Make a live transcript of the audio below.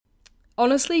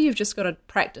honestly, you've just got to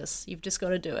practice. You've just got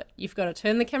to do it. You've got to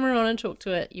turn the camera on and talk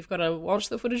to it. You've got to watch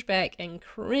the footage back and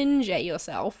cringe at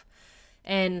yourself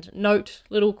and note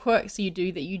little quirks you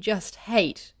do that you just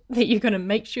hate that you're going to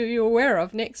make sure you're aware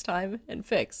of next time and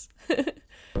fix.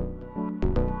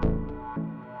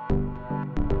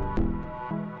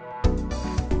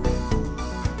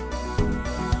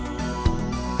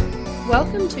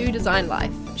 Welcome to Design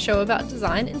Life, a show about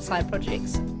design and side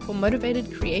projects for motivated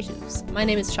creatives. My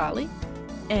name is Charlie.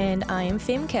 And I am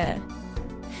Femke.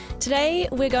 Today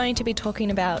we're going to be talking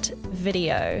about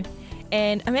video.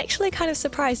 And I'm actually kind of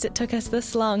surprised it took us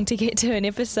this long to get to an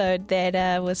episode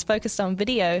that was focused on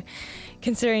video,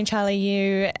 considering, Charlie,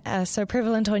 you are so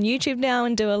prevalent on YouTube now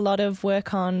and do a lot of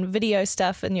work on video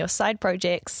stuff in your side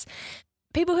projects.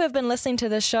 People who have been listening to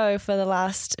the show for the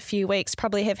last few weeks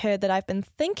probably have heard that I've been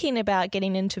thinking about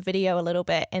getting into video a little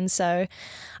bit. And so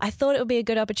I thought it would be a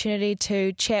good opportunity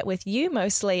to chat with you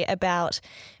mostly about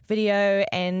video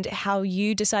and how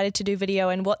you decided to do video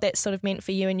and what that sort of meant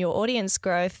for you and your audience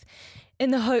growth, in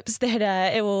the hopes that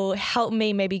it will help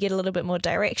me maybe get a little bit more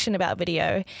direction about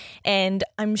video. And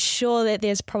I'm sure that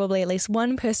there's probably at least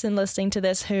one person listening to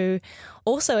this who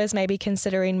also is maybe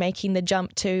considering making the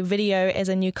jump to video as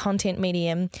a new content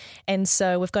medium. And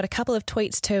so we've got a couple of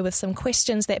tweets too with some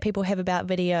questions that people have about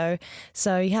video.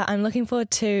 So yeah, I'm looking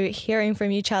forward to hearing from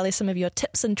you, Charlie, some of your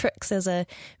tips and tricks as a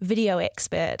video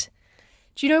expert.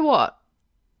 Do you know what?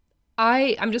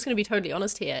 I'm just going to be totally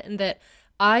honest here in that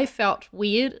I felt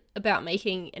weird about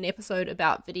making an episode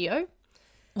about video.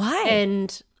 Why?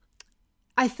 And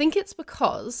I think it's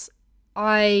because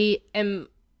I am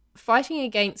fighting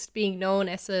against being known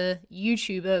as a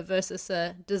YouTuber versus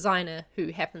a designer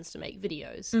who happens to make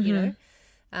videos, you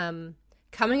know?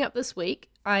 Coming up this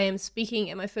week, I am speaking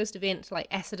at my first event,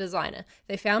 as a designer.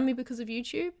 They found me because of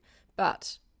YouTube,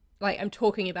 but I'm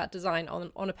talking about design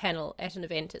on a panel at an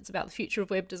event. It's about the future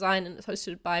of web design, and it's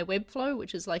hosted by Webflow,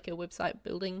 which is like a website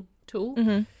building tool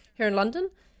here in London.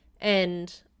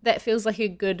 And that feels like a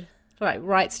good,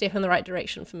 right step in the right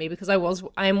direction for me, because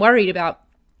I am worried about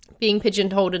being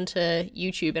pigeonholed into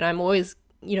YouTube, and I'm always,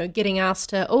 getting asked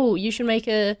to, you should make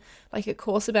a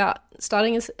course about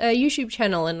starting a YouTube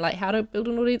channel and how to build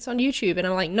an audience on YouTube. And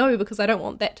I'm like, no, because I don't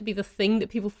want that to be the thing that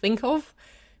people think of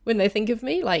when they think of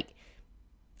me.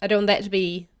 I don't want that to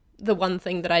be the one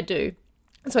thing that I do.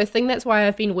 So I think that's why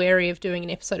I've been wary of doing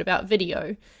an episode about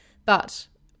video. But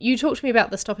you talked to me about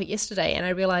this topic yesterday, and I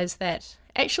realized that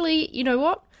actually, you know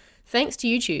what? Thanks to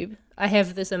YouTube, I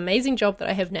have this amazing job that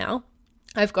I have now.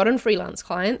 I've gotten freelance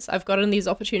clients, I've gotten these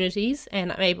opportunities,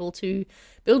 and I'm able to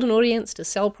build an audience, to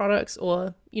sell products,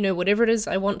 or, whatever it is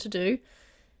I want to do.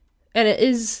 And it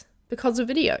is because of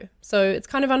video. So it's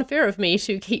kind of unfair of me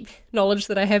to keep knowledge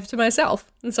that I have to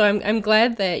myself. And so I'm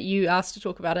glad that you asked to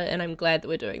talk about it, and I'm glad that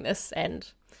we're doing this. And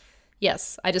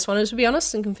yes, I just wanted to be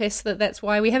honest and confess that that's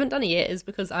why we haven't done it yet, is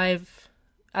because I've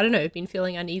been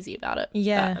feeling uneasy about it.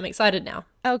 Yeah. But I'm excited now.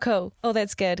 Oh, cool. Oh,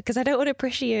 that's good. Because I don't want to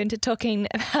pressure you into talking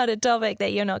about a topic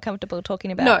that you're not comfortable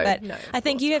talking about. No. I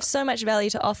think you have so much value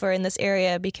to offer in this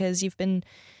area because you've been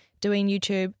doing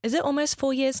YouTube. Is it almost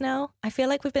 4 years now? I feel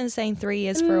like we've been saying 3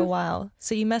 years for a while.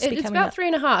 So you must be coming up. It's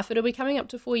about 3.5. It'll be coming up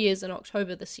to 4 years in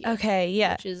October this year. Okay,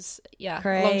 yeah. Which is,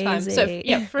 Crazy. A long time.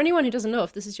 So, for anyone who doesn't know,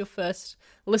 if this is your first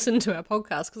listen to our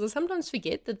podcast, because I sometimes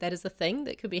forget that is a thing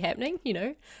that could be happening,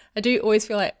 I do always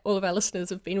feel like all of our listeners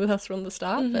have been with us from the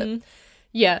start. But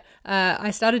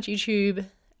I started YouTube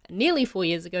nearly 4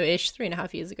 years ago-ish,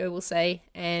 3.5 years ago, we'll say,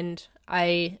 and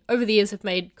I, over the years, have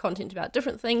made content about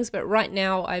different things, but right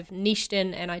now I've niched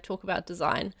in and I talk about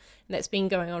design, and that's been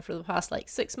going on for the past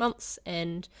 6 months,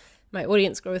 and my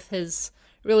audience growth has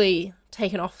really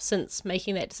taken off since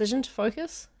making that decision to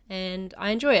focus, and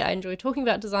I enjoy it. I enjoy talking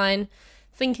about design,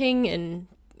 thinking, and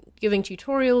giving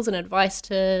tutorials and advice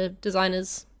to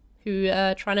designers who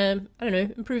are trying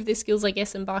to, improve their skills,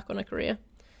 embark on a career.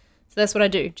 So that's what I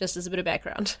do, just as a bit of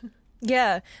background.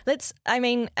 Yeah,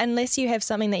 unless you have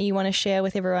something that you want to share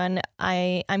with everyone,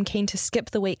 I'm keen to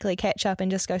skip the weekly catch up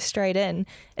and just go straight in,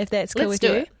 if that's cool with you.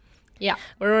 Let's do it. Yeah,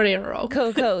 we're already on a roll.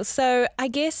 Cool. So I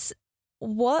guess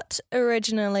what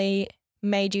originally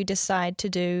made you decide to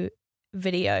do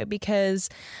video? Because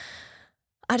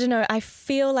I don't know, I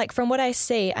feel like from what I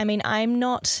see, I'm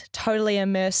not totally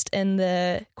immersed in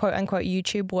the quote unquote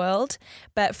YouTube world,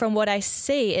 but from what I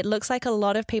see, it looks like a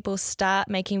lot of people start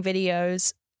making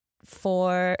videos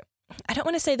for, I don't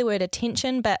want to say the word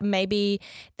attention, but maybe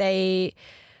they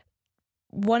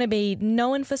want to be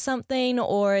known for something,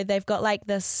 or they've got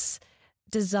this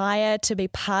desire to be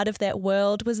part of that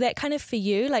world. Was that kind of for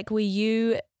you? Were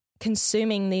you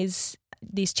consuming these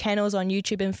these channels on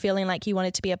YouTube and feeling like you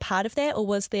wanted to be a part of that, or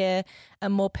was there a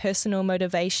more personal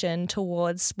motivation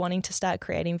towards wanting to start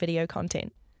creating video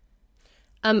content?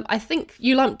 I think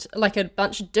you lumped like a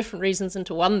bunch of different reasons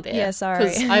into one there. Yeah, sorry.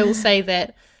 Because I will say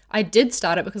that I did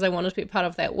start it because I wanted to be a part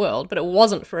of that world, but it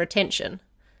wasn't for attention.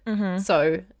 Mm-hmm.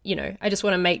 So, I just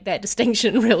want to make that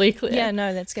distinction really clear. Yeah,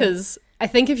 no, that's good. Because I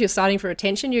think if you're starting for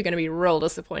attention, you're going to be real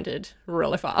disappointed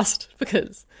really fast,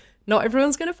 because not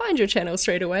everyone's going to find your channel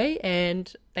straight away,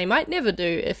 and they might never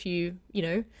do if you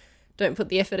don't put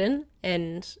the effort in.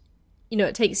 And,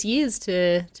 it takes years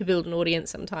to build an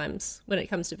audience sometimes when it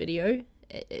comes to video.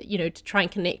 To try and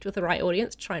connect with the right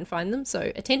audience, try and find them.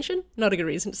 So attention, not a good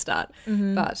reason to start.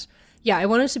 Mm-hmm. But yeah, I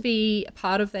wanted to be a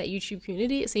part of that YouTube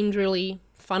community. It seemed really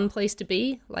fun place to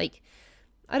be. Like,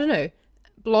 I don't know,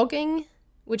 blogging,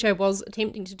 which I was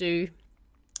attempting to do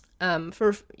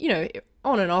for,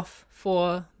 on and off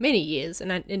for many years,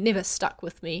 and it never stuck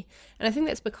with me. And I think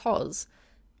that's because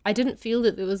I didn't feel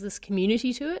that there was this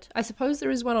community to it. I suppose there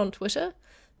is one on Twitter,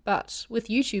 but with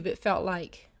YouTube it felt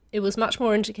like it was much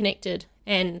more interconnected,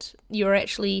 and you're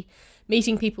actually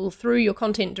meeting people through your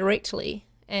content directly.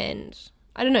 And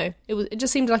I don't know, it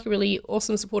just seemed like a really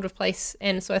awesome, supportive place.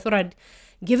 And so I thought I'd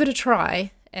give it a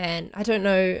try. And I don't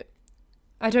know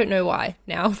why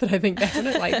now that I think back on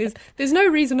it. Like, there's no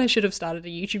reason I should have started a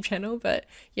YouTube channel. But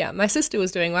yeah, my sister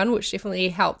was doing one, which definitely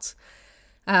helped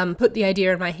put the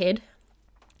idea in my head.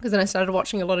 Because then I started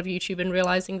watching a lot of YouTube and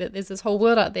realizing that there's this whole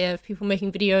world out there of people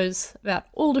making videos about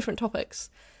all different topics.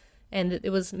 And that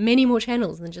there was many more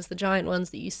channels than just the giant ones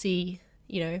that you see,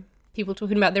 people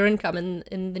talking about their income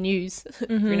in the news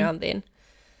every now and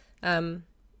then.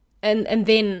 And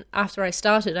then after I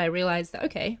started, I realized that,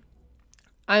 okay,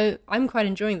 I'm quite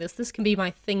enjoying this. This can be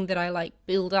my thing that I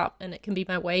build up, and it can be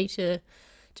my way to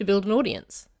build an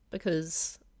audience,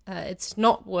 because it's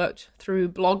not worked through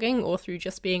blogging or through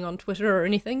just being on Twitter or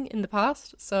anything in the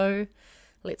past. So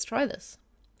let's try this.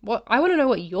 I want to know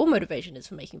what your motivation is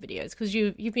for making videos, because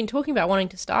you've been talking about wanting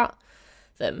to start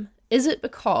them. Is it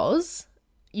because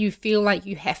you feel like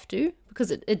you have to?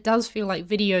 Because it does feel like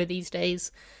video these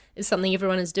days is something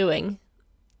everyone is doing.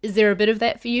 Is there a bit of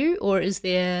that for you, or is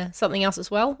there something else as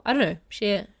well? I don't know.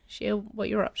 Share what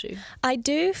you're up to. I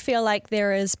do feel like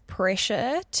there is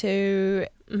pressure to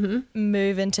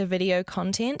move into video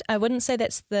content. I wouldn't say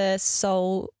that's the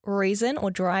sole reason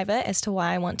or driver as to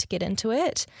why I want to get into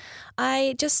it.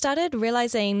 I just started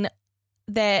realizing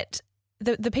that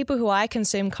the people who I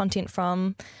consume content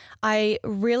from, I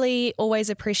really always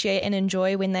appreciate and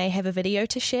enjoy when they have a video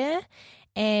to share.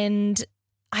 And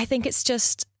I think it's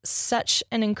just such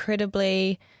an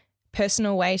incredibly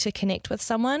personal way to connect with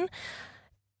someone.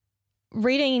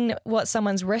 Reading what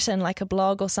someone's written, like a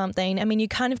blog or something, I mean, you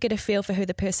kind of get a feel for who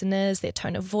the person is, their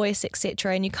tone of voice,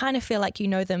 etc., and you kind of feel like you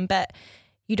know them, but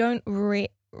you don't really,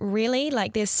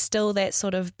 like, there's still that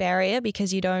sort of barrier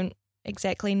because you don't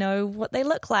exactly know what they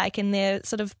look like and their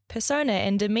sort of persona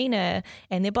and demeanor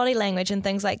and their body language and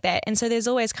things like that. And so there's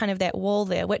always kind of that wall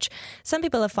there, which some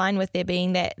people are fine with there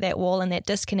being that wall and that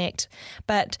disconnect.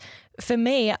 But for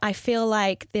me, I feel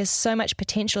like there's so much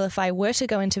potential. If I were to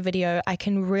go into video, I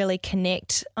can really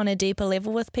connect on a deeper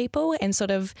level with people and sort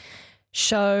of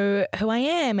show who I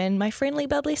am and my friendly,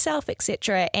 bubbly self,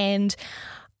 etc. And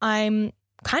I'm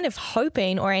kind of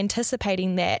hoping or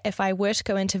anticipating that if I were to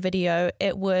go into video,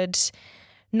 it would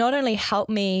not only help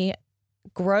me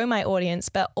grow my audience,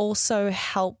 but also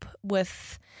help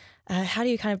with, how do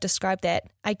you kind of describe that?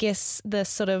 I guess the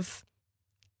sort of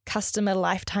customer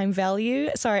lifetime value.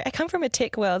 Sorry, I come from a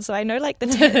tech world, so I know like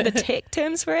the tech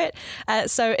terms for it.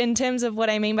 So in terms of what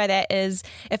I mean by that is,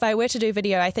 if I were to do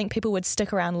video, I think people would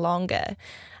stick around longer.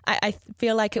 I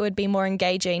feel like it would be more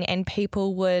engaging and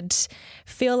people would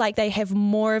feel like they have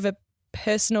more of a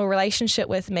personal relationship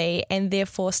with me and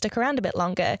therefore stick around a bit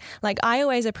longer. Like, I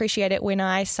always appreciate it when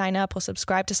I sign up or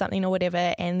subscribe to something or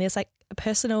whatever and there's like a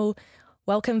personal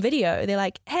welcome video. They're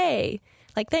like, hey,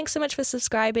 like, thanks so much for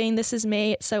subscribing. This is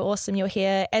me. It's so awesome you're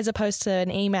here, as opposed to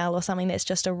an email or something that's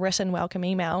just a written welcome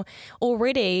email.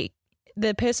 Already,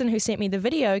 the person who sent me the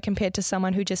video compared to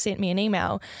someone who just sent me an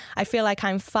email, I feel like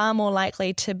I'm far more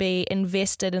likely to be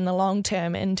invested in the long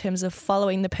term in terms of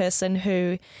following the person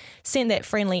who sent that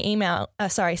friendly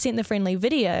sent the friendly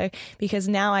video, because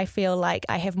now I feel like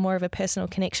I have more of a personal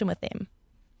connection with them.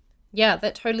 Yeah,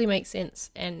 that totally makes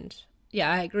sense. And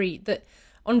yeah, I agree that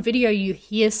on video you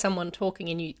hear someone talking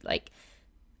and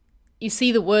you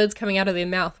see the words coming out of their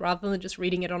mouth rather than just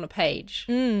reading it on a page.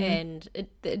 And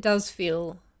it does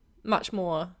feel much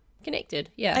more connected.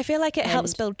 Yeah, I feel like it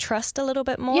helps build trust a little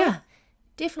bit more. Yeah,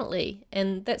 Definitely.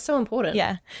 And that's so important.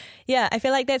 Yeah. Yeah. I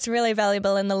feel like that's really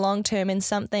valuable in the long term, and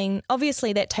something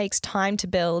obviously that takes time to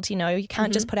build. You know, you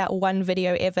can't just put out one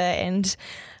video ever and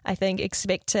I think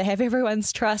expect to have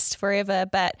everyone's trust forever.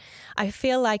 But I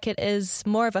feel like it is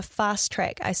more of a fast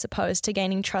track, I suppose, to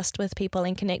gaining trust with people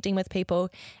and connecting with people,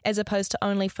 as opposed to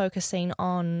only focusing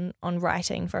on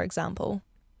writing, for example.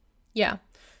 Yeah.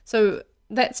 So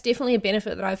that's definitely a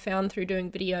benefit that I've found through doing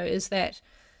video, is that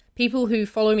people who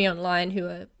follow me online, who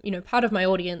are, you know, part of my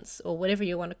audience or whatever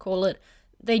you want to call it,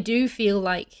 they do feel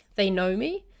like they know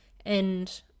me.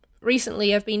 And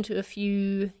recently I've been to a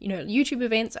few, you know, YouTube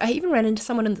events. I even ran into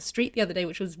someone in the street the other day,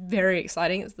 which was very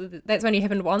exciting. That's only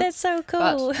happened once. That's so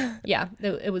cool. But yeah,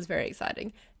 it was very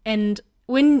exciting. And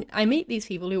when I meet these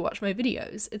people who watch my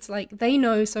videos, it's like they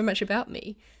know so much about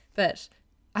me, but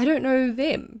I don't know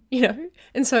them, you know?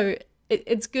 And so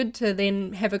it's good to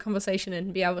then have a conversation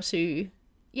and be able to,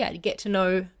 yeah, get to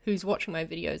know who's watching my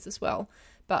videos as well.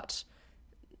 But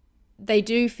they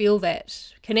do feel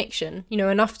that connection, you know,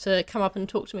 enough to come up and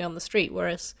talk to me on the street.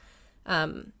 Whereas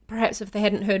perhaps if they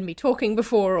hadn't heard me talking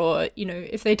before, or, you know,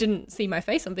 if they didn't see my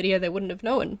face on video, they wouldn't have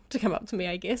known to come up to me,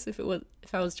 I guess, if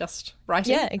I was just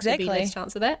writing. Yeah, exactly. There'd be less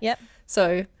chance of that. Yep.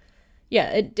 So yeah,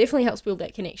 it definitely helps build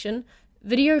that connection.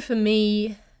 Video for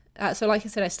me, so like I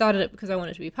said, I started it because I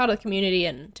wanted to be part of the community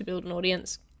and to build an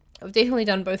audience. I've definitely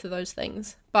done both of those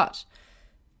things, but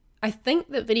I think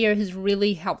that video has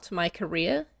really helped my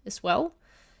career as well.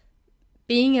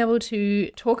 Being able to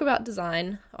talk about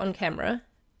design on camera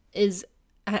is,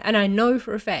 and I know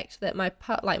for a fact that my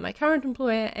current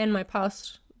employer and my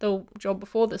past, the job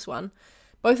before this one,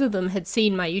 both of them had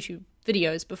seen my YouTube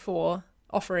videos before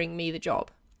offering me the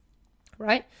job,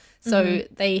 right? So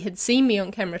they had seen me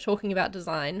on camera talking about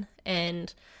design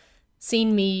and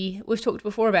seen me. We've talked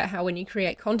before about how when you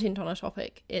create content on a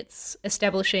topic, it's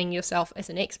establishing yourself as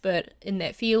an expert in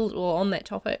that field or on that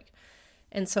topic.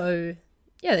 And so,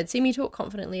 yeah, they'd see me talk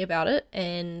confidently about it,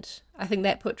 and I think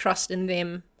that put trust in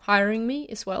them hiring me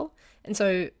as well. And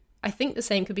so I think the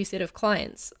same could be said of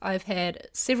clients. I've had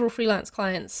several freelance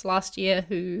clients last year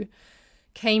who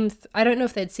came, I don't know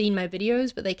if they'd seen my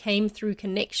videos, but they came through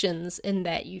connections in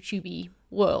that YouTube-y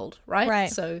world, right?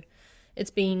 Right. So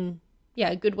it's been, yeah,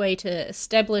 a good way to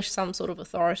establish some sort of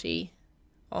authority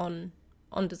on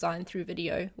design through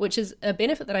video, which is a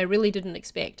benefit that I really didn't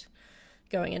expect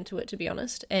going into it, to be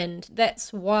honest. And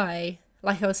that's why,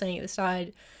 like I was saying at the start,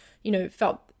 you know,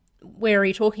 felt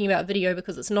wary talking about video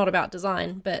because it's not about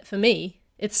design. But for me,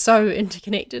 it's so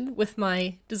interconnected with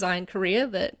my design career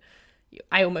that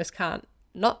I almost can't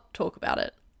not talk about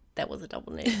it. That was a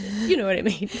double negative. You know what I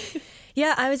mean?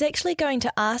 Yeah, I was actually going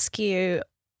to ask you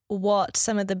what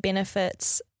some of the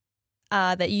benefits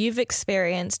are that you've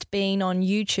experienced being on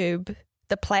YouTube,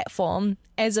 the platform,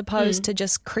 as opposed to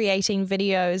just creating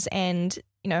videos and,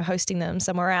 you know, hosting them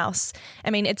somewhere else. I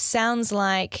mean, it sounds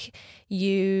like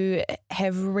you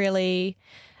have really,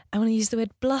 I want to use the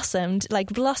word blossomed into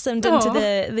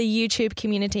the YouTube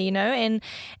community, you know,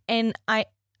 and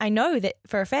I know that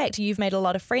for a fact you've made a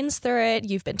lot of friends through it,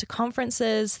 you've been to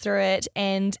conferences through it,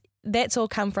 and that's all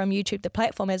come from YouTube, the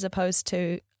platform, as opposed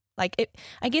to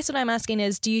I guess what I'm asking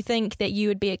is, do you think that you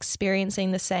would be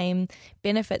experiencing the same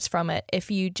benefits from it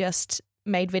if you just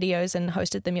made videos and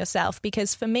hosted them yourself?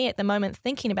 Because for me at the moment,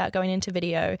 thinking about going into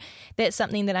video, that's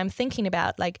something that I'm thinking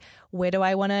about. Like, where do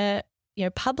I want to, you know,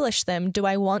 publish them? Do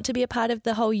I want to be a part of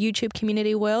the whole YouTube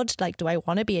community world? Like, do I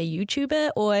want to be a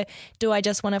YouTuber, or do I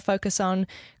just want to focus on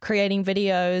creating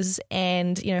videos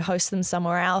and, you know, host them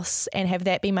somewhere else and have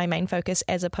that be my main focus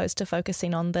as opposed to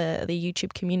focusing on the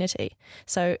YouTube community?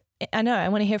 So I know I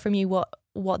want to hear from you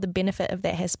what the benefit of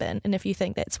that has been, and if you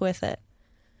think that's worth it.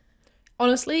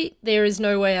 Honestly, there is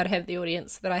no way I'd have the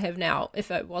audience that I have now if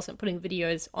I wasn't putting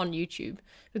videos on YouTube,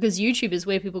 because YouTube is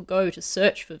where people go to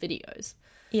search for videos.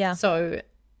 Yeah. So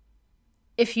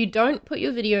if you don't put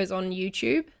your videos on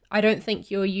YouTube, I don't think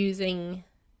you're using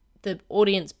the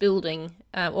audience building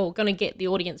or going to get the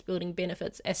audience building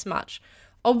benefits as much.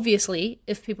 Obviously,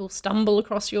 if people stumble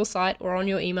across your site or on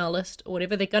your email list or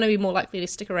whatever, they're going to be more likely to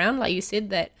stick around. Like you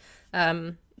said, that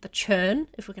the churn,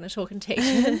 if we're going to talk in tech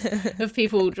terms, of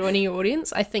people joining your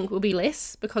audience, I think will be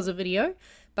less because of video.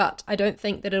 But I don't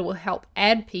think that it will help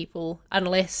add people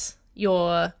unless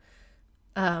you're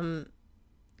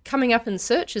coming up in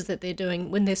searches that they're doing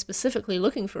when they're specifically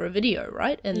looking for a video,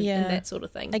 right? And that sort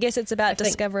of thing. I guess it's about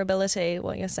discoverability,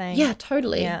 what you're saying. Yeah,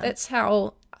 totally. Yeah. That's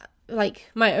how, like,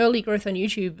 my early growth on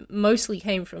YouTube mostly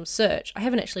came from search. I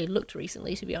haven't actually looked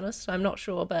recently, to be honest. I'm not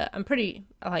sure, but I'm pretty,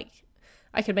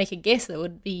 I could make a guess that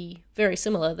would be very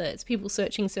similar, that it's people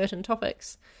searching certain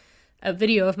topics. A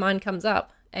video of mine comes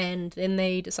up, and then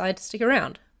they decide to stick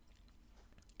around.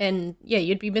 And yeah,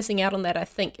 you'd be missing out on that, I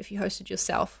think, if you hosted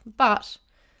yourself. But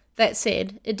that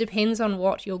said, it depends on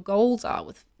what your goals are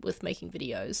with making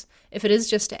videos. If it is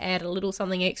just to add a little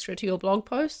something extra to your blog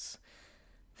posts,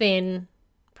 then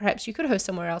perhaps you could host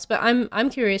somewhere else. But I'm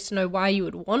curious to know why you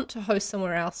would want to host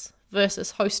somewhere else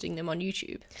versus hosting them on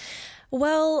YouTube.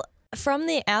 Well, from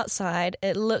the outside,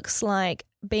 it looks like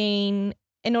in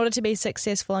order to be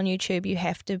successful on YouTube, you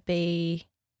have to be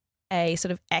a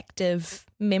sort of active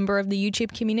member of the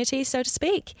YouTube community, so to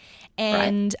speak.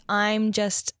 And right. I'm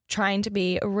just trying to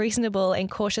be reasonable and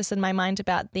cautious in my mind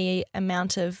about the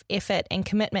amount of effort and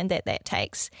commitment that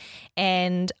takes.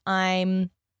 And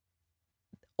I'm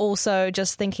also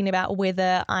just thinking about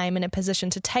whether I'm in a position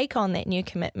to take on that new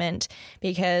commitment,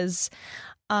 because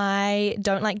I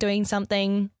don't like doing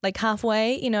something like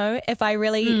halfway. If I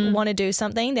really want to do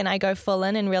something, then I go full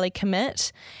in and really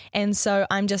commit. And so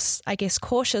I'm just, I guess,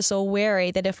 cautious or wary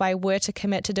that if I were to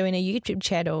commit to doing a YouTube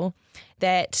channel,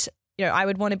 that, I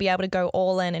would want to be able to go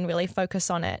all in and really focus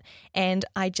on it. And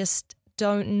I just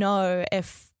don't know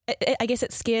I guess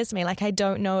it scares me. Like, I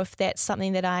don't know if that's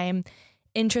something that I am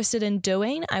interested in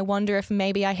doing. I wonder if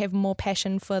maybe I have more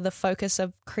passion for the focus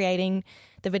of creating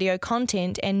the video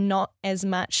content and not as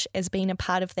much as being a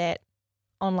part of that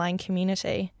online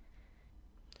community.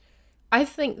 I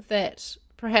think that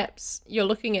perhaps you're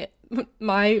looking at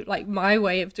my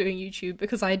way of doing YouTube,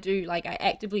 because I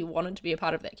actively wanted to be a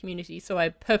part of that community, so I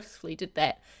purposefully did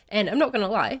that. And I'm not going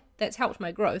to lie, that's helped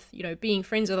my growth. Being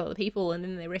friends with other people and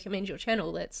then they recommend your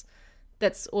channel,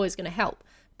 that's always going to help.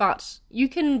 But you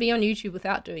can be on YouTube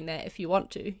without doing that if you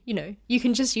want to. You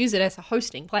can just use it as a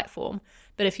hosting platform.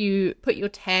 But if you put your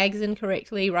tags in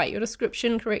correctly, write your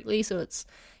description correctly, so it's,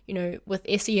 with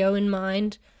SEO in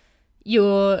mind,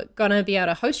 you're going to be able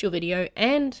to host your video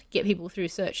and get people through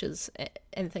searches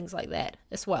and things like that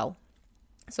as well.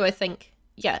 So I think,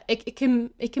 yeah, it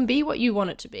can be what you want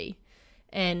it to be.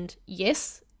 And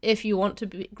yes, if you want to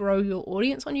grow your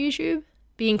audience on YouTube,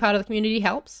 being part of the community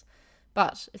helps.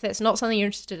 But if that's not something you're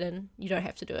interested in, you don't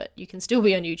have to do it. You can still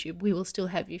be on YouTube. We will still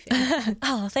have you found.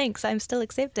 Oh, thanks. I'm still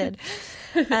accepted.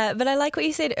 But I like what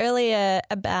you said earlier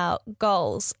about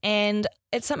goals. And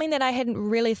it's something that I hadn't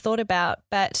really thought about,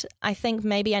 but I think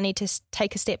maybe I need to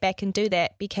take a step back and do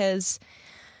that, because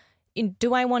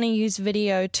do I want to use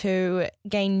video to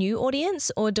gain new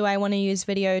audience, or do I want to use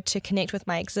video to connect with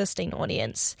my existing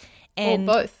audience? Or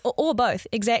both. Or both,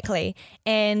 exactly.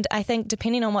 And I think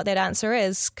depending on what that answer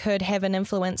is could have an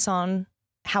influence on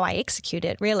how I execute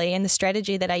it, really, and the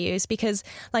strategy that I use. Because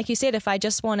like you said, if I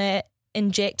just want to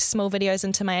inject small videos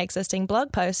into my existing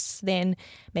blog posts, then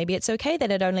maybe it's okay that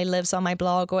it only lives on my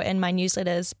blog or in my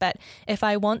newsletters. But if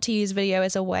I want to use video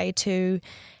as a way to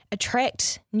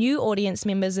attract new audience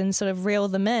members and sort of reel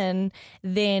them in,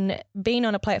 then being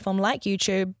on a platform like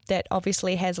YouTube that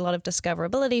obviously has a lot of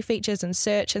discoverability features and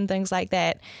search and things like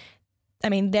that, I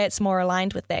mean, that's more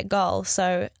aligned with that goal.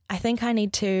 So I think I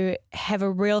need to have a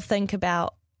real think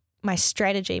about my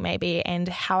strategy maybe, and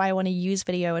how I want to use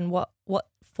video and what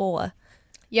for.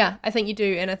 Yeah, I think you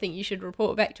do, and I think you should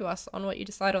report back to us on what you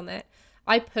decide on that.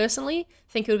 I personally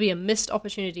think it would be a missed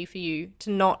opportunity for you to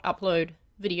not upload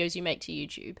videos you make to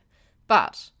YouTube.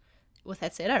 But with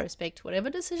that said, I respect whatever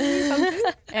decision you come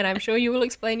to, and I'm sure you will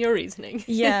explain your reasoning.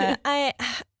 I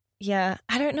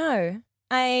don't know.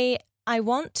 I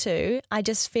want to. I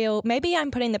just feel maybe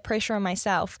I'm putting the pressure on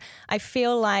myself. I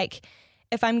feel like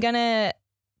if I'm going to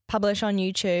publish on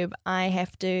YouTube, I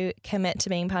have to commit to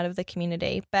being part of the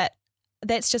community. But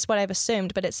that's just what I've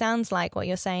assumed. But it sounds like what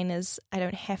you're saying is I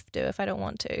don't have to if I don't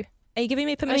want to. Are you giving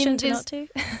me permission to not to?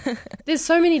 There's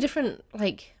so many different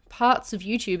parts of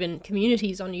YouTube and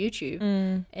communities on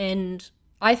YouTube. And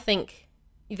I think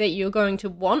that you're going to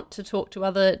want to talk to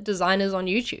other designers on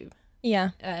YouTube. Yeah.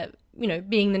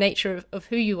 Being the nature of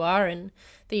who you are, and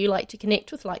that you like to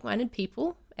connect with like-minded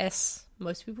people, as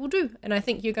most people do. And I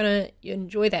think you're going to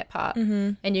enjoy that part,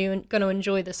 and you're going to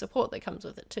enjoy the support that comes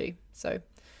with it too. So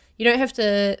you don't have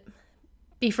to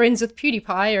be friends with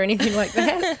PewDiePie or anything like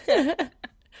that.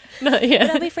 No, yeah.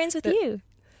 But I'll be friends with you.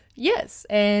 Yes,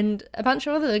 and a bunch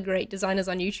of other great designers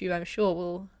on YouTube, I'm sure,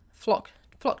 will flock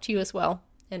to you as well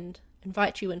and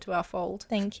invite you into our fold.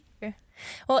 Thank you.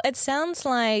 Well, it sounds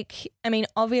like,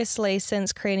 obviously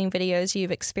since creating videos,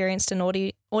 you've experienced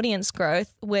an audience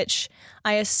growth, which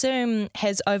I assume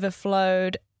has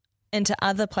overflowed into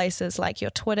other places like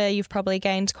your Twitter. You've probably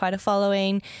gained quite a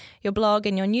following, your blog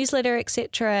and your newsletter,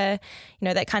 etc.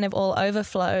 That kind of all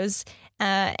overflows.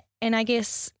 And I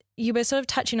guess you were sort of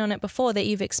touching on it before, that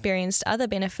you've experienced other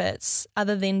benefits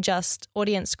other than just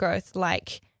audience growth,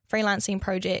 like freelancing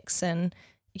projects and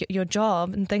your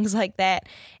job and things like that.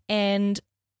 And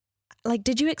like,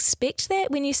 did you expect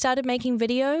that when you started making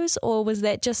videos, or was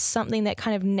that just something that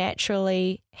kind of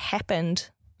naturally happened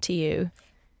to you?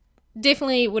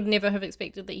 Definitely would never have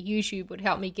expected that YouTube would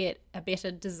help me get a better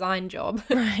design job.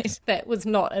 Right. That was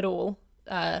not at all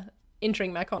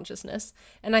entering my consciousness.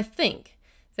 And I think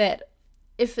that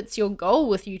if it's your goal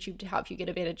with YouTube to help you get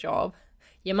a better job,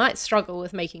 you might struggle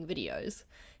with making videos.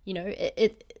 You know,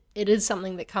 it is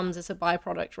something that comes as a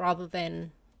byproduct rather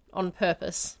than on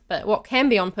purpose. But what can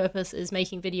be on purpose is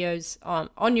making videos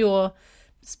on your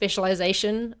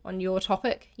specialization, on your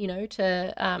topic, you know,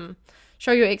 to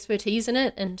show your expertise in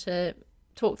it and to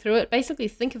talk through it. Basically,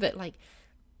 think of it like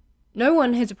no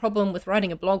one has a problem with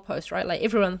writing a blog post, right? Like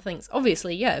everyone thinks,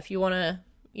 obviously, yeah, if you want to,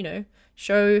 you know,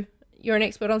 show you're an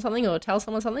expert on something or tell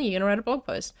someone something, you're going to write a blog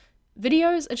post.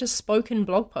 Videos are just spoken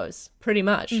blog posts, pretty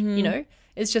much, you know?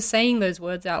 It's just saying those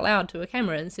words out loud to a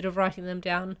camera instead of writing them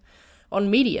down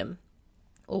on Medium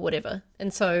or whatever.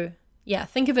 And so, yeah,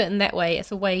 think of it in that way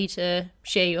as a way to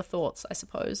share your thoughts, I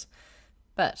suppose.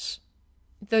 But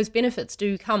those benefits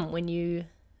do come when you,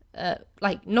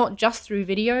 like, not just through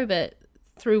video, but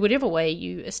through whatever way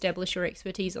you establish your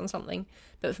expertise on something.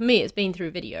 But for me, it's been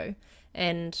through video.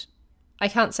 And I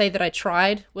can't say that I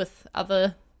tried with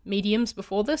other mediums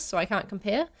before this, so I can't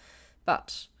compare.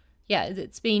 But yeah,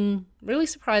 it's been really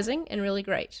surprising and really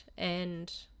great.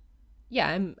 And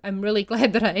yeah, I'm really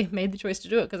glad that I made the choice to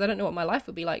do it, because I don't know what my life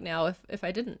would be like now if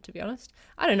I didn't, to be honest.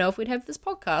 I don't know if we'd have this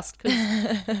podcast,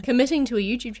 because committing to a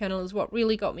YouTube channel is what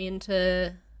really got me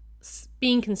into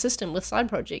being consistent with side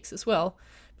projects as well.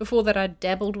 Before that, I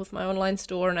dabbled with my online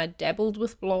store and I dabbled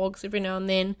with blogs every now and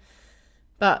then.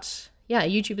 But yeah,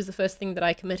 YouTube is the first thing that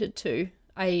I committed to.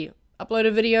 I upload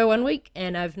a video one week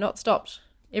and I've not stopped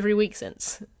every week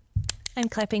since. I'm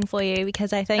clapping for you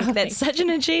because I think that's such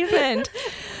an achievement.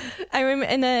 I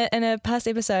remember in a past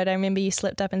episode, I remember you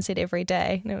slipped up and said every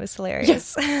day, and it was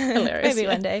hilarious. Yes, hilarious. Maybe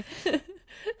one day.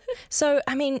 So,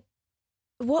 I mean,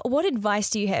 what advice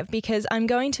do you have? Because I'm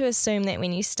going to assume that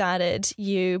when you started,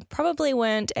 you probably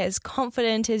weren't as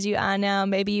confident as you are now.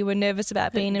 Maybe you were nervous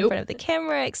about being in front of the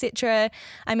camera, etc.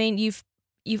 I mean, you've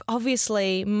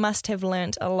obviously must have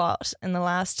learnt a lot in the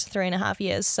last 3.5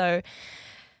 years. So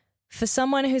for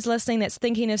someone who's listening that's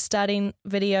thinking of starting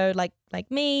video like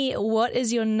me, what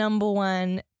is your number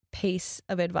one piece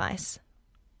of advice?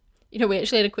 You know, we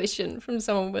actually had a question from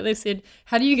someone where they said,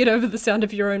 how do you get over the sound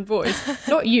of your own voice?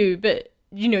 Not you, but,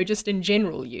 you know, just in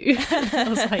general you. I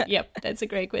was like, yep, that's a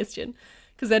great question,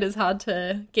 because that is hard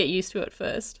to get used to at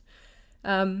first.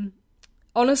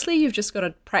 Honestly, you've just got to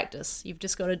practice. You've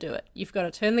just got to do it. You've got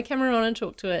to turn the camera on and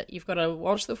talk to it. You've got to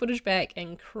watch the footage back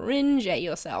and cringe at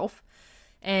yourself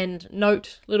and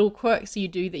note little quirks you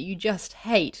do that you just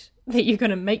hate, that you're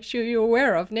going to make sure you're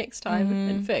aware of next time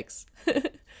and fix.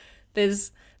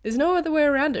 There's no other way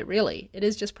around it, really. It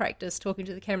is just practice talking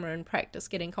to the camera and practice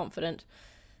getting confident.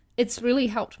 It's really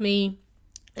helped me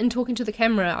in talking to the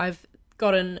camera. I've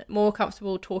gotten more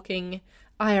comfortable talking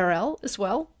IRL as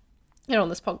well, and on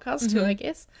this podcast too, I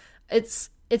guess.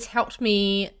 It's helped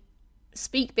me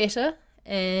speak better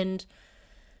and,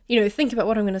 you know, think about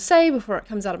what I'm going to say before it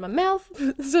comes out of my mouth,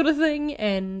 sort of thing,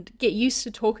 and get used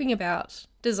to talking about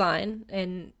design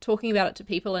and talking about it to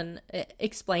people and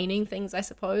explaining things, I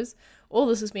suppose. All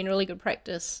this has been really good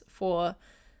practice for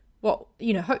what,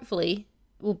 you know, hopefully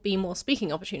will be more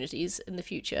speaking opportunities in the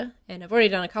future. And I've already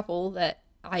done a couple that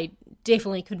I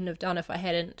definitely couldn't have done if I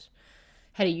hadn't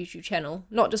had a YouTube channel.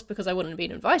 Not just because I wouldn't have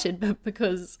been invited, but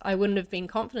because I wouldn't have been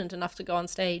confident enough to go on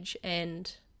stage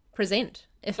and present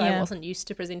if I wasn't used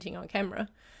to presenting on camera.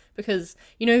 Because,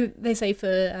 you know, they say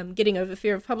for getting over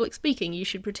fear of public speaking, you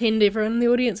should pretend everyone in the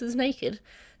audience is naked.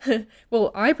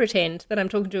 Well, I pretend that I'm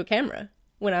talking to a camera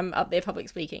when I'm up there public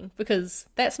speaking, because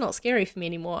that's not scary for me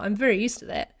anymore. I'm very used to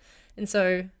that. And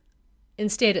so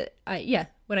instead,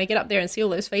 when I get up there and see all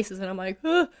those faces and I'm like,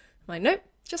 nope,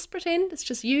 just pretend it's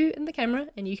just you and the camera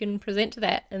and you can present to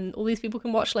that and all these people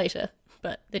can watch later.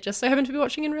 But they just so happen to be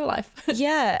watching in real life.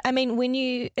 Yeah. I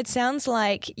mean, it sounds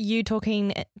like you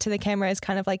talking to the camera is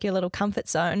kind of like your little comfort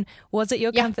zone. Was it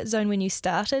your comfort zone when you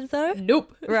started though?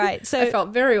 Nope. Right. So I felt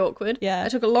very awkward. Yeah. I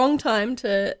took a long time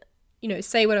to, you know,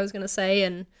 say what I was going to say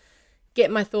and get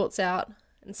my thoughts out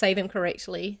and say them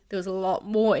correctly. There was a lot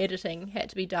more editing had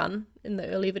to be done in the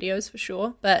early videos for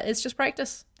sure. But it's just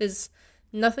practice. There's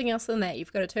nothing else than that.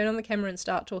 You've got to turn on the camera and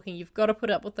start talking. You've got to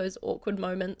put up with those awkward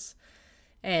moments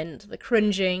and the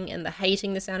cringing and the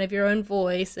hating the sound of your own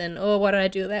voice and, oh, why did I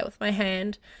do that with my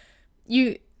hand?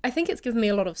 I think it's given me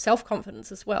a lot of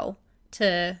self-confidence as well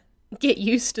to get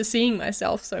used to seeing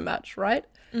myself so much, right?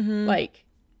 Like,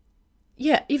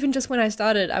 yeah, even just when I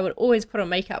started, I would always put on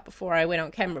makeup before I went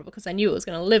on camera because I knew it was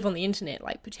going to live on the internet,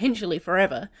 like potentially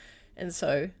forever. And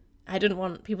so I didn't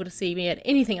want people to see me at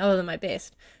anything other than my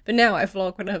best. But now I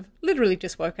vlog when I've literally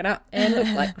just woken up and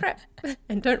look like crap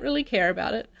and don't really care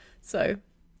about it. So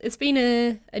it's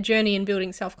been a journey in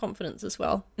building self-confidence as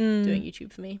well, doing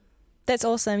YouTube for me. That's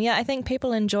awesome. Yeah, I think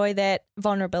people enjoy that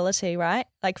vulnerability, right?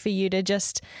 Like for you to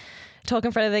just talk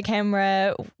in front of the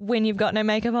camera when you've got no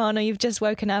makeup on or you've just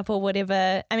woken up or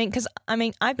whatever. I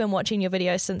mean, I've been watching your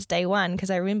videos since day one because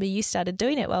I remember you started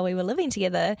doing it while we were living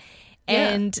together.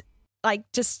 And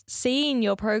like just seeing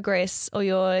your progress or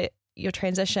your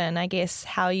transition, I guess,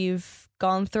 how you've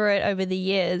gone through it over the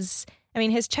years, I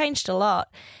mean, has changed a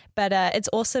lot. But it's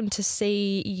awesome to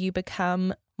see you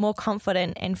become more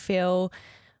confident and feel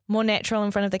more natural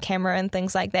in front of the camera and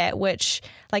things like that, which,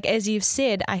 like as you've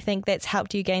said, I think that's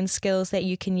helped you gain skills that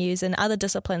you can use in other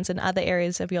disciplines and other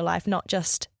areas of your life, not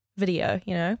just video,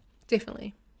 you know?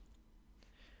 Definitely.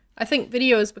 I think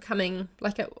video is becoming,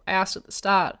 like I asked at the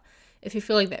start, if you're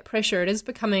feeling that pressure, it is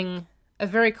becoming a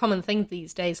very common thing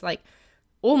these days, like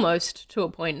almost to a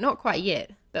point, not quite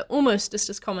yet, but almost just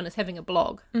as common as having a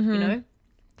blog, you know?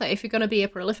 Like if you're going to be a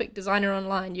prolific designer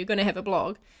online, you're going to have a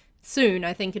blog. Soon,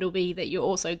 I think it'll be that you're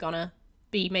also gonna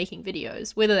be making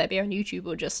videos, whether that be on YouTube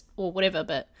or whatever.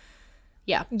 But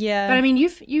yeah. But I mean,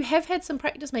 you have had some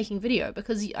practice making video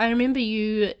because I remember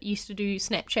you used to do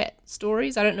Snapchat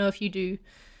stories. I don't know if you do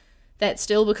that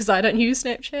still because I don't use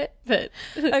Snapchat. But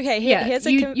okay,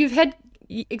 you've had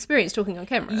experience talking on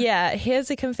camera. Yeah,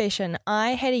 here's a confession.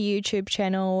 I had a YouTube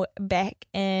channel back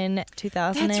in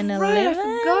 2011. That's right, I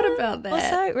forgot about that.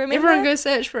 Also, remember? Everyone go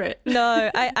search for it.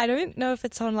 No, I don't know if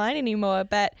it's online anymore,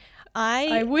 but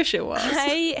I wish it was.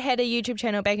 I had a YouTube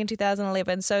channel back in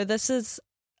 2011, so this is,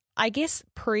 I guess,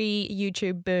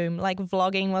 pre-YouTube boom. Like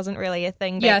vlogging wasn't really a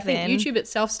thing back then. Yeah, I think YouTube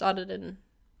itself started in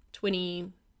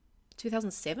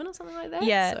 2007 or something like that.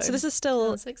 Yeah, so this is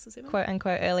still quote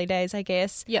unquote early days, I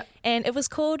guess. Yeah. And it was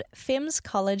called Fem's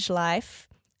College Life.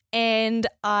 And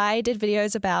I did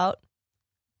videos about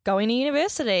going to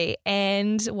university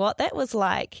and what that was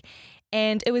like.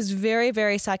 And it was very,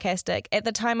 very sarcastic. At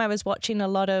the time, I was watching a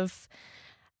lot of,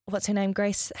 what's her name,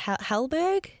 Grace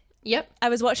Helberg? Yep. I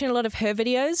was watching a lot of her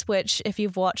videos, which if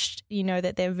you've watched, you know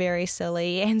that they're very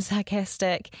silly and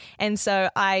sarcastic. And so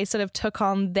I sort of took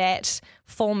on that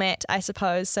format, I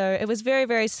suppose. So it was very,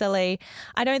 very silly.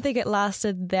 I don't think it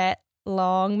lasted that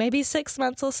long, maybe 6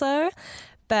 months or so.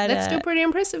 But that's still pretty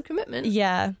impressive commitment.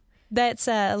 Yeah. That's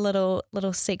a little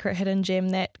secret hidden gem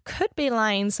that could be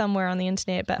lying somewhere on the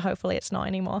internet, but hopefully it's not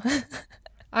anymore.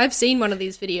 I've seen one of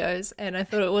these videos and I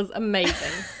thought it was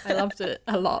amazing. I loved it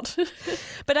a lot.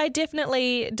 But I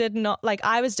definitely did not, like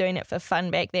I was doing it for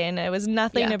fun back then. It was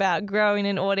nothing about growing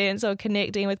an audience or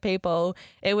connecting with people.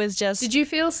 It was just... Did you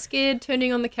feel scared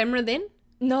turning on the camera then?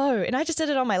 No, and I just did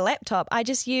it on my laptop. I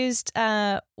just used,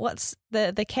 what's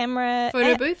the camera?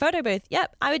 Photo booth? Photo booth,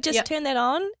 yep. I would just turn that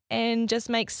on and just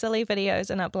make silly videos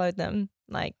and upload them,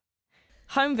 like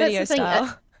home video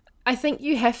style. I think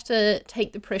you have to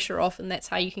take the pressure off and that's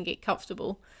how you can get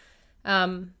comfortable.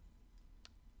 I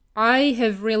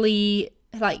have really,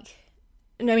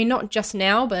 not just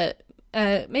now, but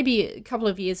maybe a couple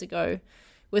of years ago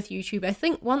with YouTube, I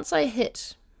think once I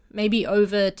hit maybe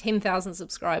over 10,000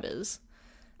 subscribers,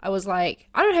 I was like,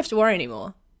 I don't have to worry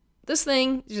anymore. This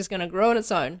thing is just going to grow on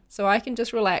its own, so I can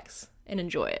just relax and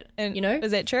enjoy it, and, you know?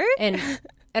 Is that true? And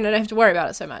I don't have to worry about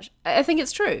it so much. I think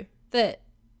it's true that,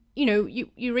 you know,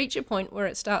 you reach a point where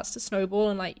it starts to snowball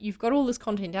and like you've got all this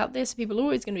content out there, so people are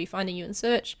always going to be finding you in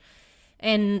search.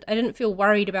 And I didn't feel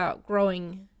worried about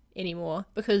growing anymore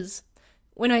because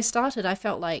when I started, I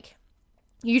felt like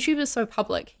YouTube is so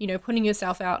public, you know, putting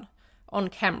yourself out on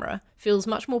camera feels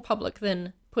much more public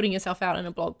than putting yourself out in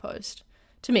a blog post,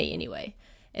 to me anyway.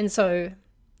 And so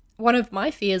one of my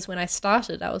fears when I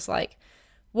started, I was like,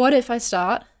 what if I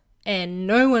start and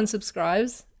no one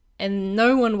subscribes and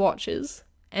no one watches,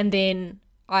 and then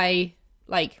I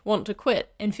want to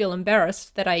quit and feel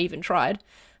embarrassed that I even tried.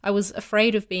 I was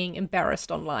afraid of being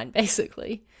embarrassed online,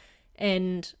 basically.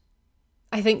 And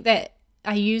I think that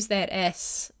I use that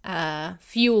as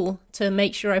fuel to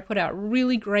make sure I put out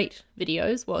really great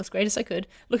videos, well, as great as I could.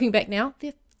 Looking back now,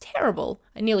 they're terrible.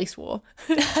 I nearly swore.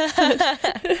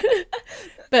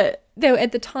 But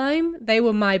at the time, they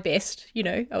were my best, you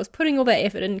know. I was putting all that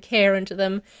effort and care into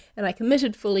them, and I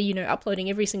committed fully, you know, uploading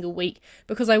every single week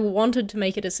because I wanted to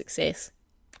make it a success.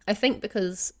 I think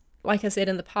because, like I said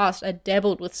in the past, I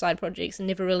dabbled with side projects and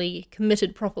never really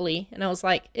committed properly, and I was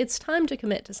like, it's time to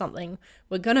commit to something.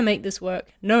 We're going to make this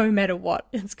work no matter what.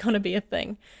 It's going to be a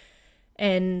thing.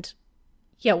 And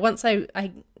yeah, once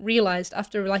I realized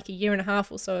after like a year and a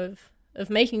half or so of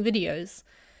making videos,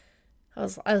 I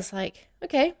was like,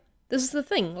 okay, this is the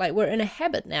thing. Like, we're in a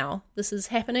habit now. This is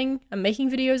happening. I'm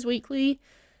making videos weekly,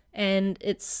 and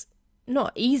it's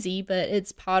not easy, but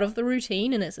it's part of the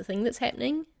routine, and it's a thing that's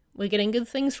happening. We're getting good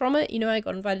things from it. I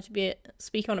got invited to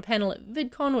speak on a panel at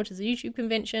VidCon, which is a YouTube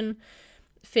convention,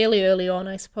 fairly early on,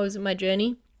 I suppose, in my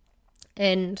journey.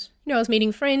 And, I was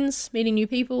meeting friends, meeting new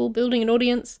people, building an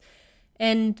audience,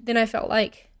 and then I felt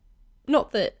like,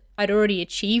 not that I'd already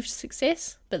achieved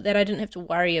success, but that I didn't have to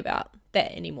worry about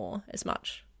that anymore as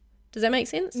much. Does that make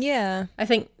sense? Yeah. I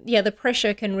think, the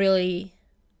pressure can really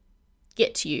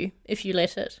get to you if you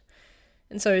let it.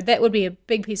 And so that would be a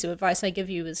big piece of advice I give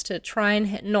you, is to try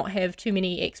and not have too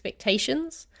many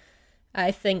expectations.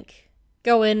 I think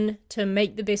go in to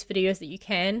make the best videos that you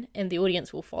can, and the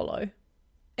audience will follow.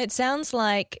 It sounds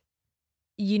like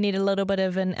you need a little bit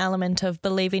of an element of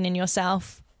believing in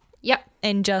yourself. Yep.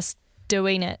 And just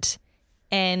doing it.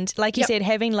 And like you said,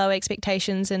 having low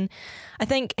expectations. And I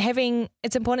think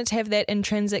it's important to have that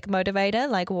intrinsic motivator.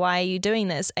 Like, why are you doing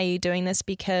this? Are you doing this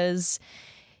because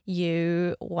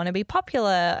you want to be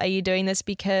popular? Are you doing this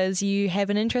because you have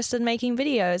an interest in making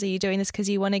videos? Are you doing this because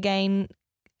you want to gain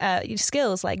your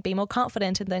skills, like be more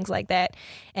confident and things like that?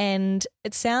 And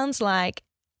it sounds like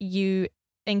you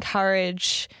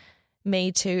encourage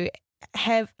me to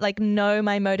know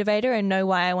my motivator and know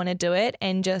why I want to do it,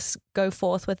 and just go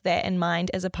forth with that in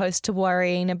mind, as opposed to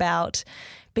worrying about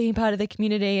being part of the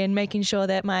community and making sure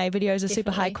that my videos are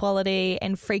super high quality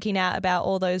and freaking out about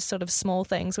all those sort of small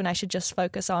things, when I should just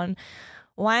focus on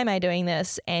why am I doing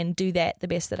this and do that the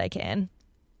best that I can.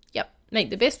 Yep. Make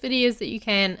the best videos that you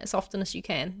can as often as you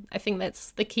can. I think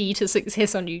that's the key to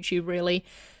success on YouTube, really.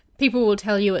 People will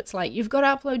tell you it's like, you've got to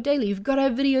upload daily, you've got to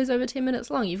have videos over 10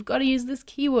 minutes long, you've got to use this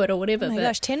keyword or whatever. Oh my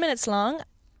gosh, 10 minutes long?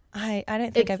 I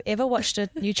don't think I've ever watched a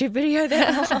YouTube video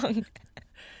that long.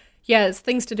 Yeah, it's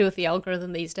things to do with the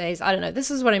algorithm these days. I don't know.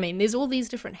 This is what I mean. There's all these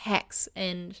different hacks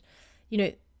and,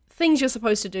 things you're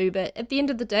supposed to do. But at the end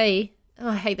of the day,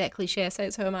 I hate that cliche, I say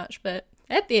it so much, but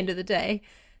at the end of the day,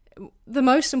 the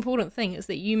most important thing is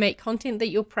that you make content that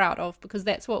you're proud of, because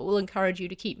that's what will encourage you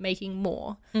to keep making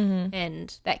more. Mm-hmm.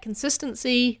 And that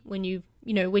consistency, when you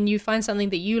find something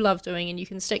that you love doing and you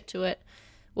can stick to it,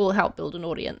 will help build an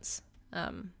audience.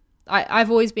 I've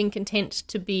always been content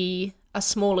to be a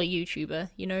smaller YouTuber.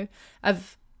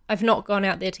 I've not gone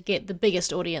out there to get the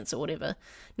biggest audience or whatever.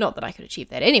 Not that I could achieve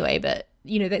that anyway, but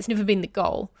that's never been the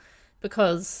goal,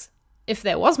 because if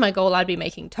that was my goal, I'd be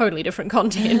making totally different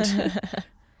content.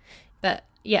 But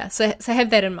yeah, so have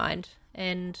that in mind,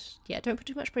 and don't put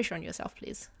too much pressure on yourself,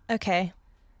 please. Okay,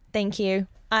 thank you.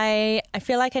 I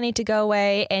feel like I need to go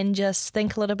away and just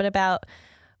think a little bit about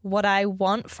what I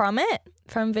want from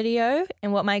video,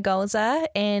 and what my goals are,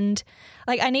 and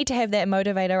I need to have that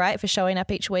motivator, right, for showing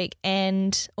up each week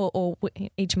and or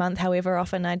each month, however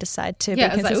often I decide to be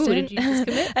consistent. Like, did you just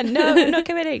commit? No, I'm not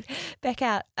committing. Back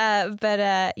out. But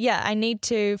I need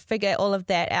to figure all of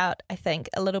that out, I think,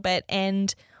 a little bit.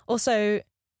 And also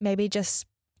maybe just,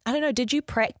 I don't know, did you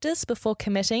practice before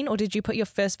committing, or did you put your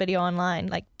first video online?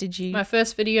 My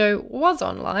first video was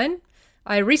online.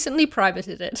 I recently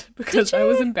privated it because I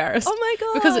was embarrassed. Oh my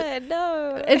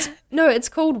god, it's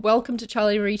called Welcome to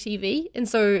Charlie Marie TV, and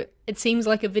so it seems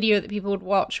like a video that people would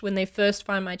watch when they first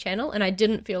find my channel, and I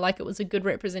didn't feel like it was a good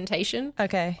representation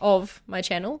of my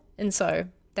channel, and so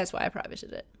that's why I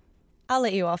privated it. I'll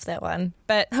let you off that one,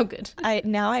 but good.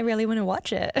 Now I really want to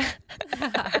watch it.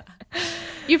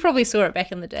 You probably saw it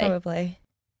back in the day. Probably.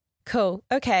 Cool.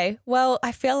 Okay. Well,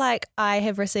 I feel like I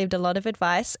have received a lot of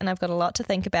advice, and I've got a lot to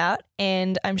think about,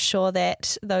 and I'm sure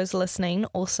that those listening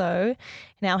also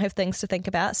now have things to think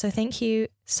about. So thank you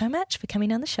so much for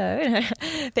coming on the show.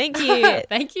 Thank you.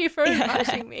 Thank you for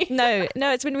inviting me. No,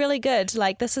 it's been really good.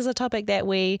 This is a topic that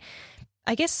we,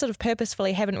 I guess, sort of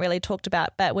purposefully haven't really talked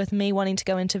about, but with me wanting to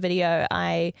go into video,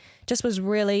 I just was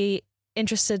really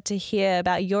interested to hear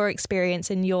about your experience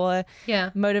and your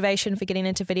motivation for getting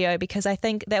into video, because I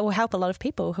think that will help a lot of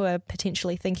people who are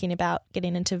potentially thinking about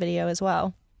getting into video as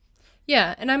well.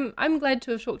 Yeah, and I'm glad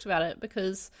to have talked about it,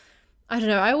 because I don't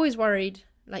know, I always worried,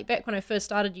 back when I first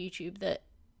started YouTube, that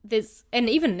and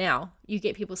even now you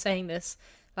get people saying this,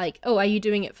 oh, are you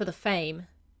doing it for the fame?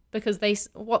 Because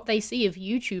what they see of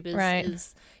YouTubers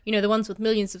is, the ones with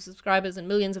millions of subscribers and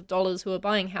millions of dollars who are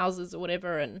buying houses or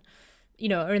whatever, and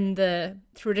are in the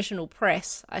traditional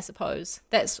press, I suppose.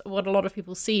 That's what a lot of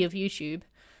people see of YouTube.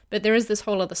 But there is this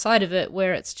whole other side of it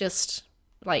where it's just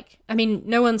Like, I mean,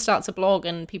 no one starts a blog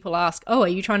and people ask, oh, are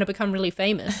you trying to become really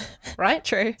famous? Right?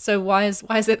 True. So why is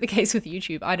that the case with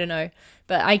YouTube? I don't know.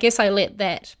 But I guess I let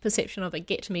that perception of it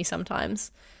get to me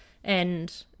sometimes.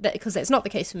 And that, because that's not the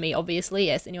case for me, obviously,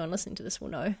 as anyone listening to this will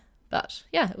know. But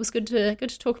yeah, it was good to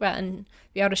talk about and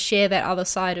be able to share that other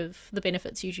side of the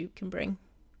benefits YouTube can bring.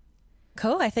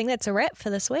 Cool. I think that's a wrap for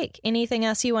this week. Anything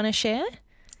else you want to share?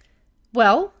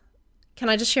 Well, can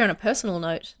I just share on a personal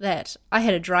note that I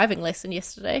had a driving lesson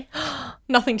yesterday?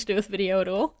 Nothing to do with video at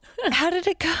all. How did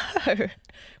it go?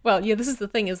 Well, yeah, this is the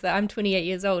thing, is that I'm 28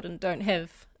 years old and don't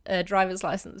have a driver's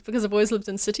license because I've always lived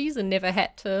in cities and never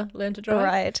had to learn to drive.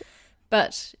 Right.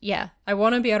 But yeah, I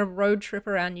want to be able to road trip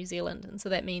around New Zealand, and so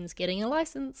that means getting a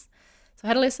license. So I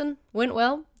had a lesson, went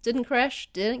well, didn't crash,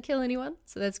 didn't kill anyone,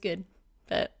 so that's good.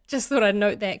 But just thought I'd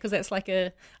note that because that's like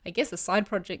a side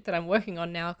project that I'm working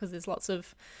on now, because there's lots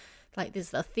of, like, there's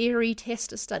the theory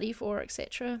test to study for,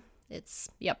 etc. It's,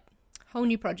 whole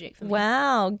new project for me.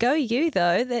 Wow, go you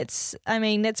though. That's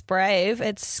brave.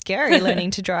 It's scary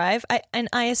learning to drive.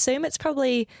 I assume it's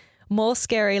probably more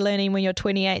scary learning when you're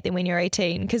 28 than when you're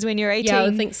 18, because when you're 18, yeah, I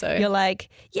would think so. You're like,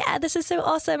 yeah, this is so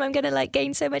awesome. I'm going to like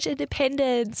gain so much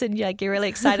independence, and you're really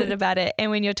excited about it.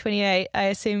 And when you're 28, I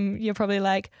assume you're probably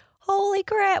like, holy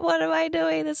crap, what am I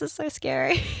doing? This is so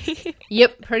scary.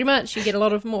 Yep, pretty much. You get a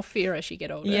lot of more fear as you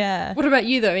get older. Yeah. What about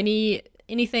you though?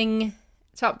 Anything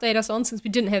to update us on, since we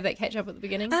didn't have that catch up at the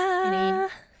beginning? I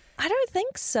don't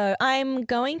think so. I'm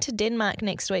going to Denmark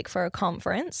next week for a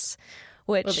conference,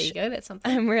 which, well, there you go. That's something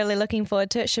I'm really looking forward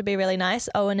to. It should be really nice.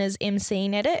 Owen is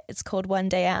emceeing at it. It's called One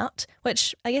Day Out,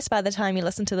 which I guess by the time you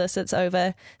listen to this, it's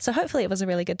over. So hopefully it was a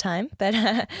really good time. But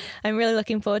I'm really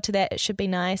looking forward to that. It should be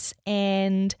nice.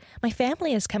 And my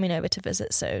family is coming over to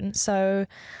visit soon. So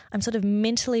I'm sort of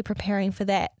mentally preparing for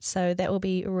that. So that will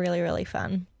be really, really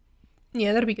fun.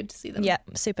 Yeah, that'll be good to see them. Yeah,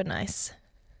 super nice.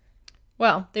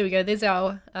 Well, there we go. There's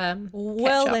our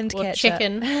whirlwind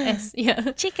check-in.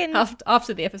 Chicken.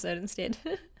 After the episode instead.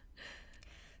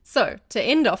 So, to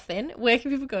end off then, where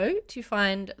can people go to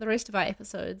find the rest of our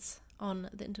episodes on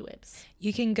the interwebs?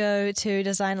 You can go to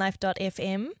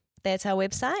designlife.fm. That's our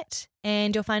website.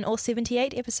 And you'll find all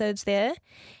 78 episodes there.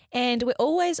 And we're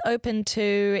always open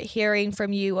to hearing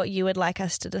from you what you would like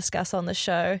us to discuss on the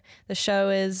show. The show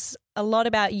is a lot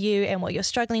about you and what you're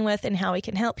struggling with and how we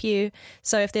can help you.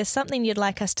 So if there's something you'd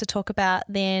like us to talk about,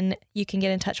 then you can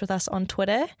get in touch with us on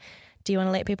Twitter. Do you want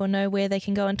to let people know where they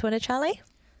can go on Twitter, Charlie?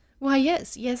 Well,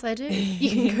 yes, I do. You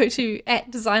can go to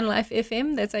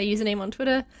 @DesignLifeFM. That's our username on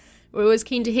Twitter. We're always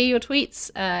keen to hear your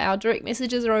tweets. Our direct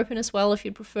messages are open as well. If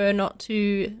you'd prefer not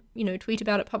to, tweet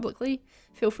about it publicly,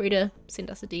 feel free to send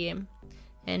us a DM.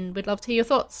 And we'd love to hear your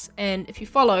thoughts. And if you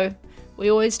follow, we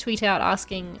always tweet out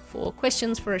asking for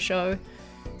questions for a show.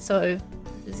 So if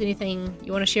there's anything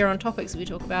you want to share on topics that we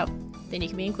talk about, then you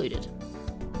can be included.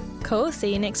 Cool.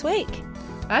 See you next week.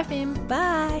 Bye, Fem.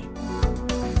 Bye.